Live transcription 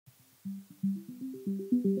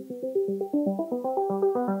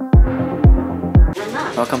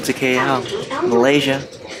Welcome to KL, Malaysia.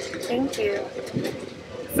 Thank you.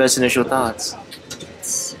 First initial thoughts.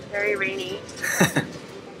 It's very rainy.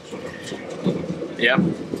 Yep,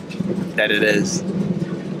 that it is.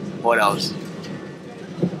 What else?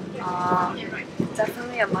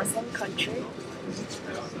 Definitely a Muslim country.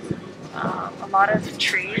 A lot of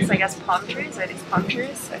trees, I guess palm trees. Are these palm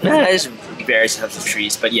trees? Yeah, there's various types of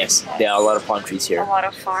trees, but yes, there are a lot of palm trees here. A lot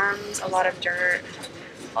of farms, a lot of dirt,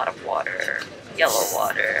 a lot of water, yellow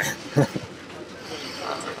water. I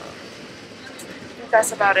think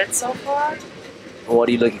that's about it so far. What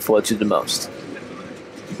are you looking forward to the most?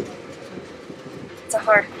 It's a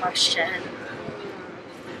hard question.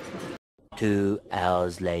 2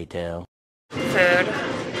 hours later. Food.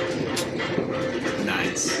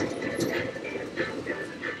 Nice.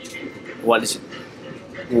 What is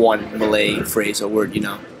one Malay phrase or word you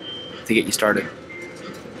know to get you started?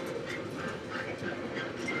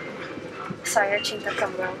 Saya cinta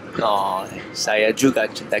kamu. Oh, saya juga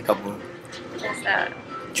cinta kamu. What's that?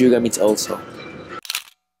 Juga means also.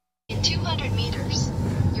 In 200 meters,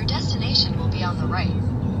 your destination will be on the right.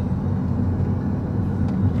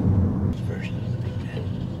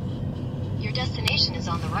 Your destination is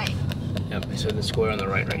on the right. Yep, so the square on the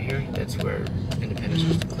right here, that's where independence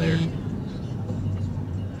was declared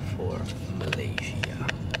for Malaysia.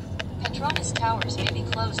 Petronas Towers may be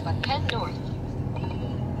closed, but head north.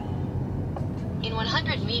 In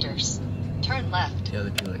 100 meters, turn left. The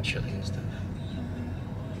other people are chilling and stuff.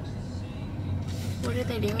 What are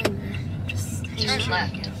they doing there? Just Turn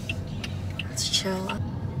left. Let's chill.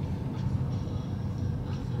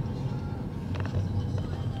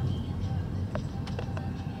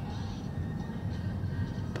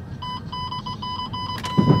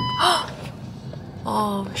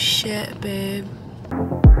 Oh shit, babe.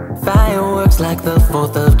 Fireworks like the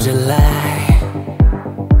 4th of July.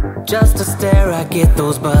 Just to stare, I get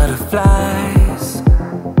those butterflies.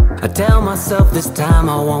 I tell myself this time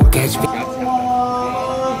I won't catch me.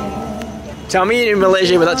 Tell me in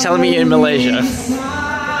Malaysia without telling me in Malaysia. I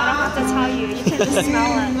don't have to tell you. You can just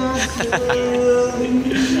smell it.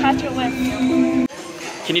 Catch it with.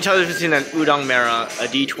 Can you tell the difference between an udang merah, a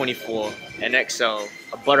D24, an XO,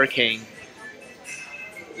 a Butter King?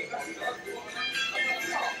 Do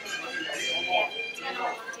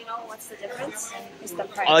you know what's the difference? It's the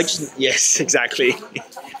price. Yes, exactly.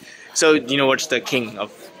 So, do you know what's the king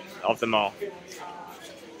of them all?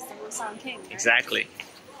 It's the Musang King. Right? Exactly.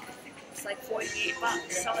 It's like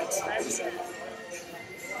 $48. So expensive.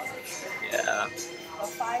 Yeah. A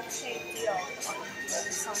 5K deal on the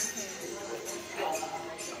Musang King.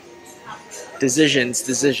 Decisions.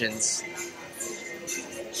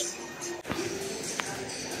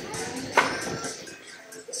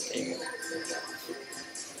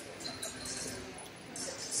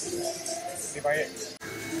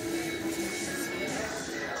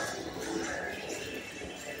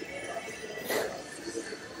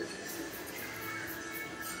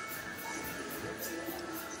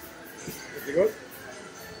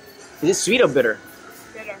 Is it sweet or bitter?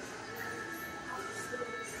 Bitter.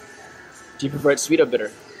 Do you prefer it sweet or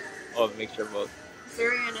bitter? Oh, a mixture of both.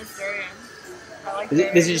 Durian is durian. I like Does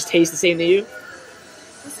durian. it just taste the same to you?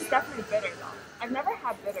 This is definitely bitter though. I've never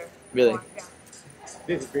had bitter. Really? Before. Yeah.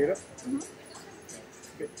 This is bitter.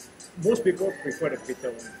 Most people prefer the bitter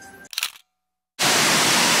one.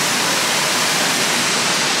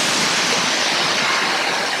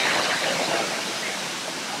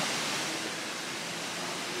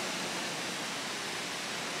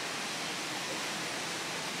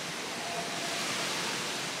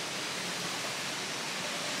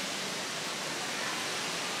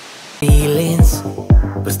 Feelings,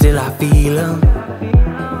 but still I feel them.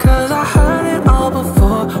 Cause I heard it all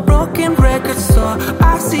before. Broken record store.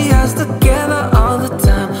 I see us together all the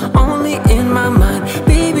time. Only in my mind.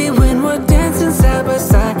 Baby, when we're dancing side by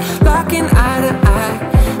side, locking eye to eye.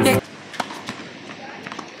 Yeah.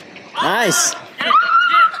 Nice.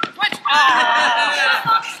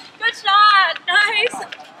 Good shot! Nice!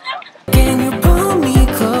 Can you pull me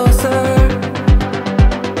closer?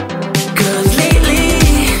 Cause lately,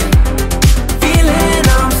 feeling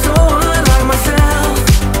I'm so unlike myself.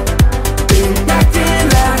 Been acting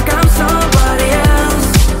like I'm somebody else.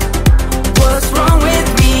 What's wrong with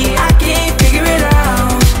me? I can't figure it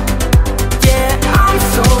out. Yeah, I'm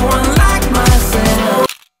so unlike myself.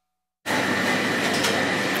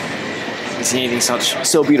 You see anything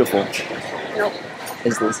so beautiful Nope.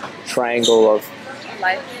 as this triangle of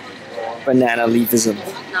Life? banana leafism?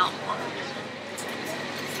 No.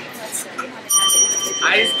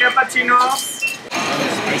 Ice cappuccino.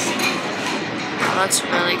 Spicy. it's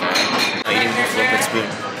really good. I'm eating with a fork spoon.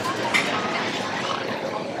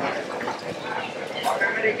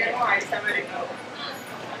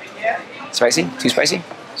 Spicy? Too spicy?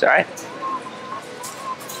 It's alright?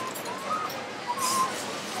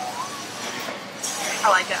 I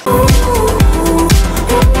like it.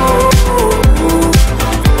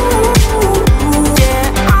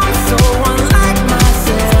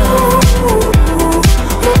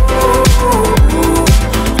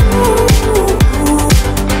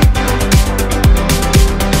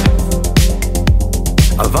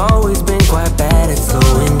 I've always been quite bad at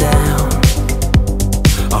slowing down.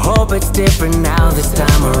 I hope it's different now this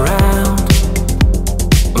time around.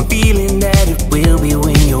 I'm feeling that it will be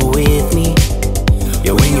when you're with me.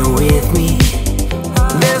 Yeah, when you're with me.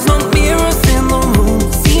 There's no mirrors in the room.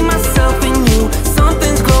 See myself in you.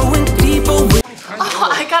 Something's growing deeper Oh,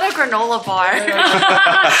 I got a granola bar.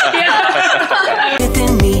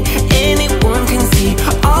 within me. Anyone can see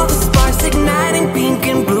all the sparks igniting pink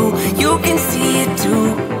and blue. You can see it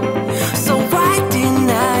too. So why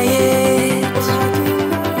deny it?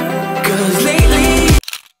 'Cause lately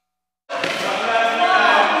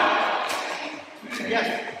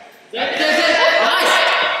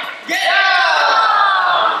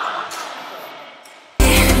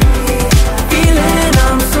feeling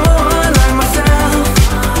I'm so unlike myself.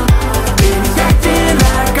 Been acting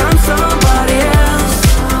like I'm somebody else.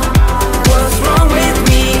 What's wrong with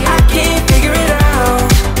me? I can't figure it out.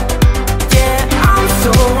 Yeah, I'm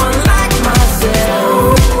so unlike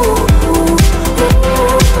myself.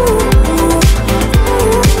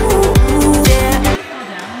 Yeah.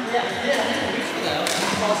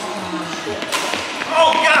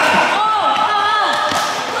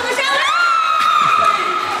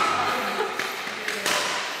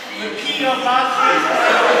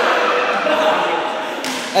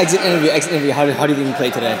 Exit interview. How do you think you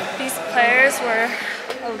played today? These players were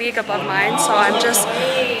a league above mine, so I'm just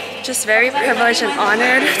very privileged and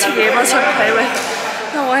honored to be able to play with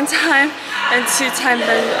the one-time and two-time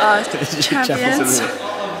champions,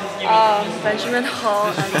 Benjamin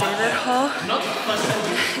Ho and David Ho.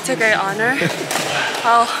 It's a great honor.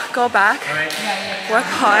 I'll go back, work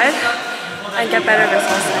hard, and get better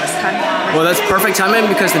results next time. Well, that's perfect timing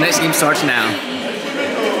because the next game starts now.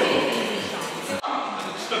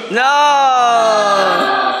 No!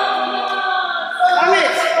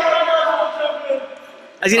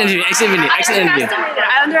 Exit interview.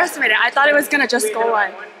 I underestimated. I thought it was gonna just go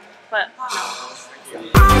on, but no.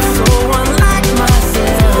 I'm so unlike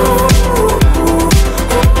myself.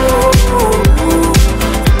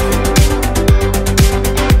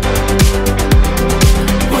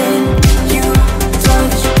 When you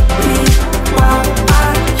touch me, while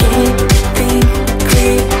I can't think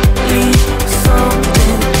clearly,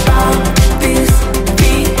 something about this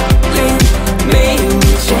feeling made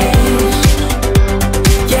me change.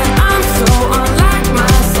 Yeah, I'm so unlike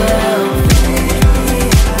myself.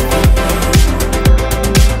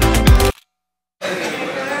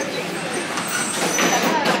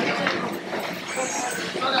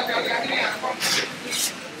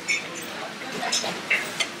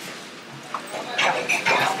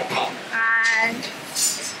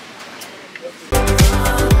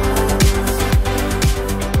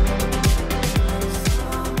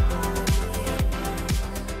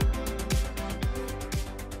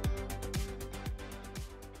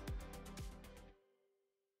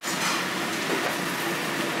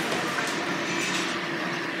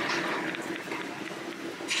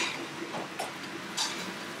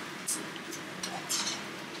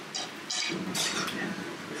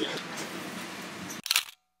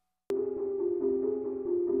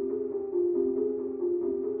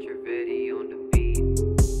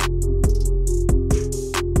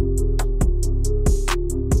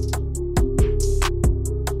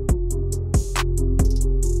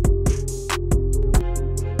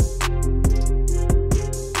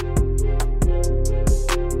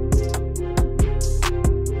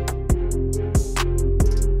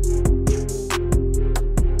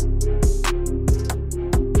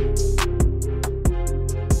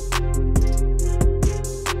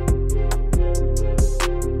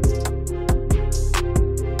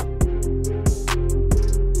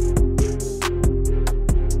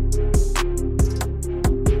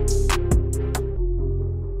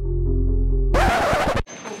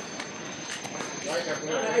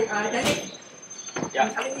 I'm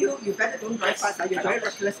telling you, you better don't drive fast. You're very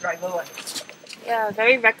reckless driver. One. Yeah,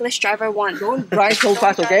 very reckless driver one. Don't drive so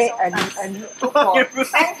fast, okay? And look for.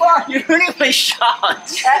 You're ruining my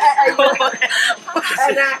shot.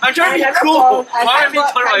 I'm trying to be cool. Why am I being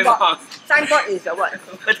told by mom? Signboard is a what?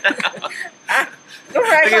 Don't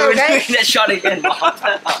try Okay, that, we're okay? doing that shot again, Mom.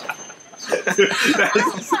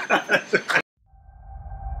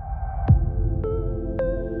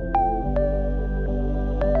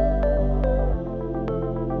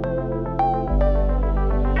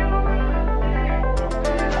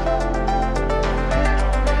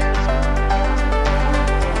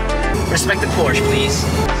 Respect the Porsche, please.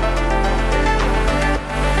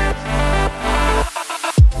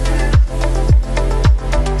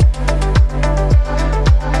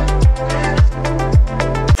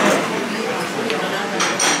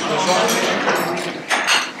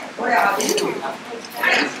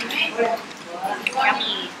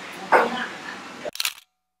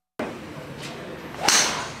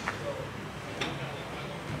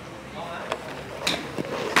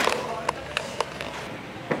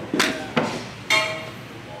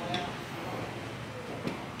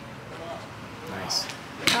 Nice.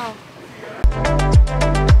 Oh.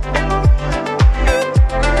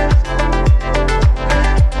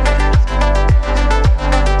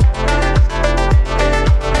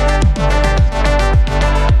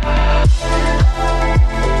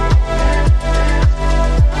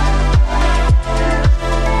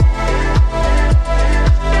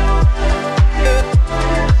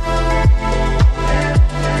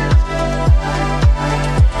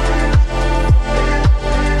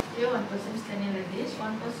 Here, one person standing like this,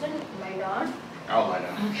 one person lie down, I'll lie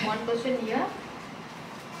down. one person here.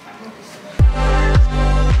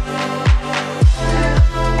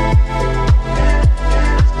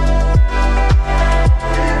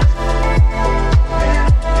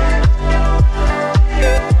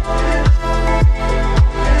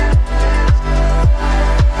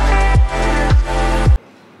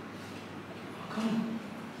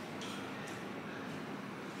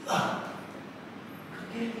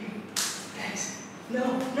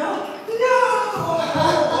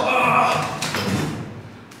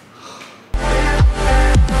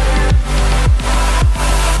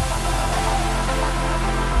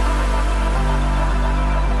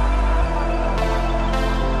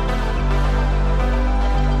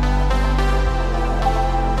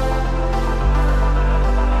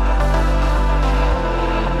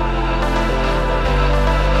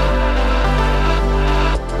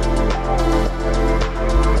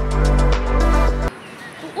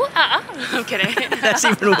 I'm kidding. That's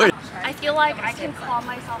even worse. I feel like I can call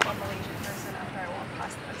myself a Malaysian person after I walk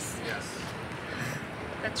past this. Yes.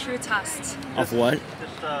 The true test Of what?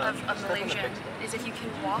 of a Malaysian is if you can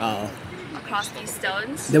walk across these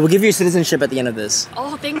stones. They will give you citizenship at the end of this.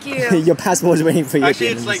 Oh, thank you. Your passport is waiting for you. Actually,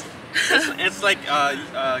 it's like it's like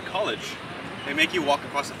college. They make you walk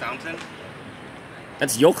across a fountain.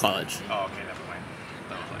 That's your college. Oh, okay, never mind.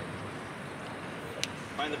 That was like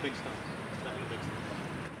find the big stuff. Step in the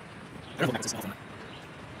big stuff.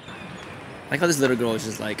 I like how this little girl is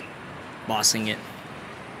just like bossing it.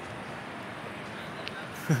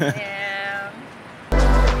 Yeah.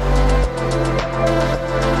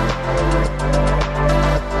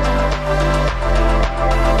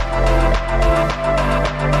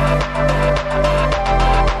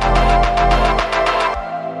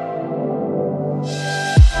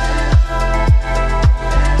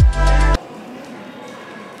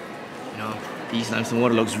 You know, these limestone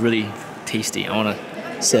water looks really tasty. I wanna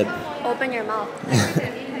sip. Open your mouth.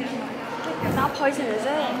 It's not poison, is it?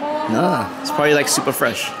 No, it's probably like super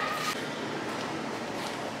fresh.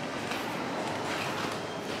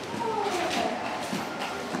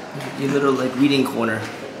 Your little like reading corner.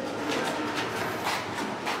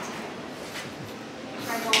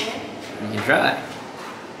 You can try.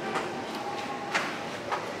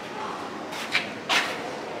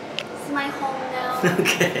 This is my home now.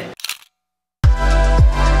 Okay.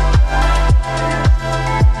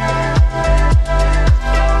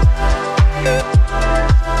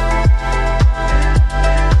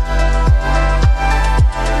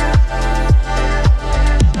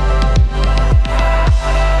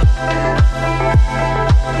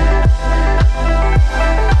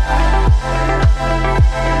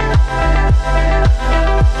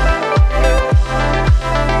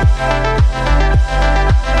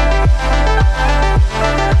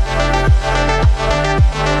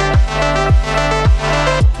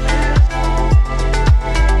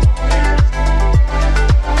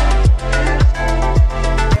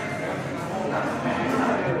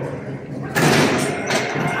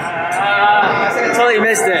 Totally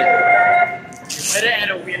missed it.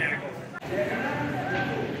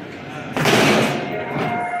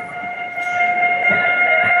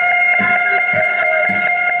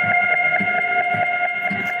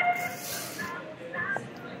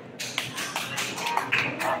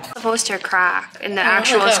 Supposed to crack in the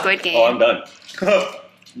actual Squid Game. Oh, I'm done.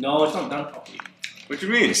 No, it's not done properly. What do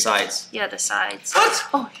you mean? The sides. Yeah, the sides. What?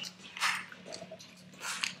 Oh.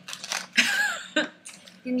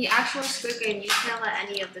 In the actual squid game, you can't let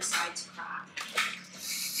any of the sides crack.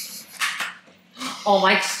 Oh,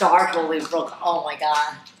 my star totally broke. Oh my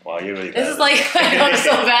god. Wow, you're really bad. This is like, I'm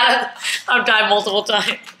so bad. I've died multiple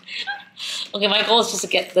times. Okay, my goal is just to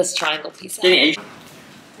get this triangle piece out.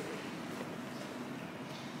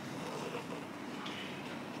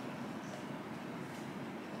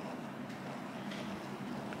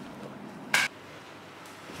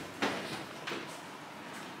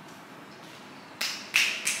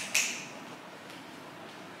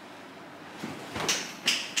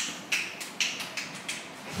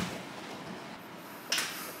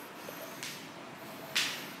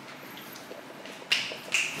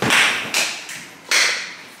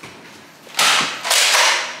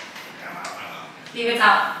 Leave it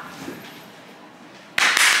out.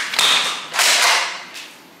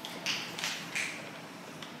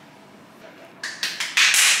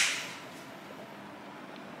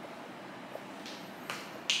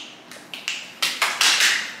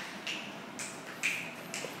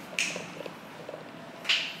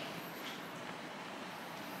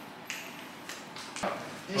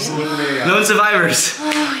 Known survivors.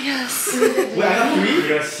 Oh, yes.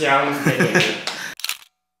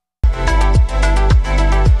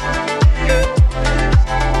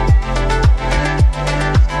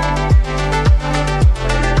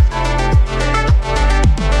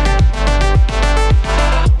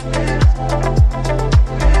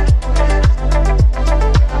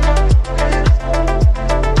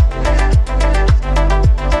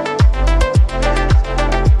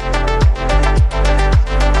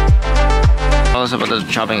 Tell us about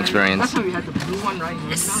the shopping experience. Last time we had the blue one, right? Now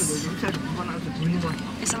they have one out of the green one.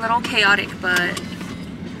 It's a little chaotic, but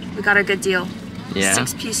we got a good deal. Yeah.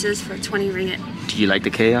 6 pieces for 20 ringgit. Do you like the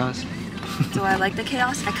chaos? Do I like the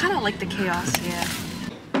chaos? I kind of like the chaos, yeah.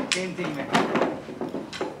 Same thing, man.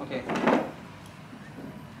 Okay.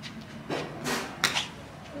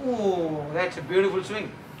 Oh, that's a beautiful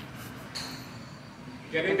swing.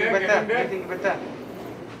 Getting better. Getting better.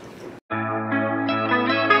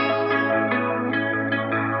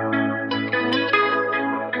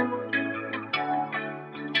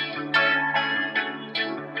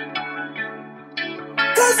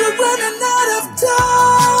 Cause we're running out of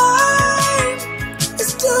time.